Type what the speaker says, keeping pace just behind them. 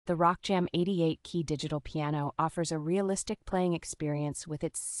The RockJam 88-key digital piano offers a realistic playing experience with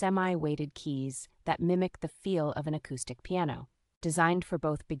its semi-weighted keys that mimic the feel of an acoustic piano. Designed for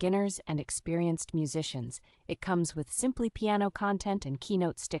both beginners and experienced musicians, it comes with Simply Piano content and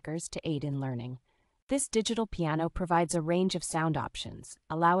keynote stickers to aid in learning. This digital piano provides a range of sound options,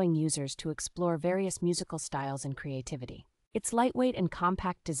 allowing users to explore various musical styles and creativity. Its lightweight and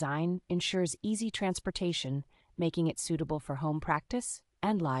compact design ensures easy transportation, making it suitable for home practice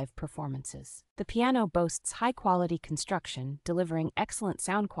and live performances. The piano boasts high-quality construction, delivering excellent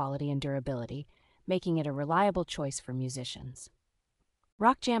sound quality and durability, making it a reliable choice for musicians.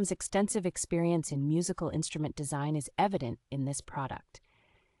 RockJam's extensive experience in musical instrument design is evident in this product,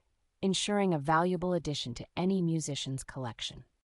 ensuring a valuable addition to any musician's collection.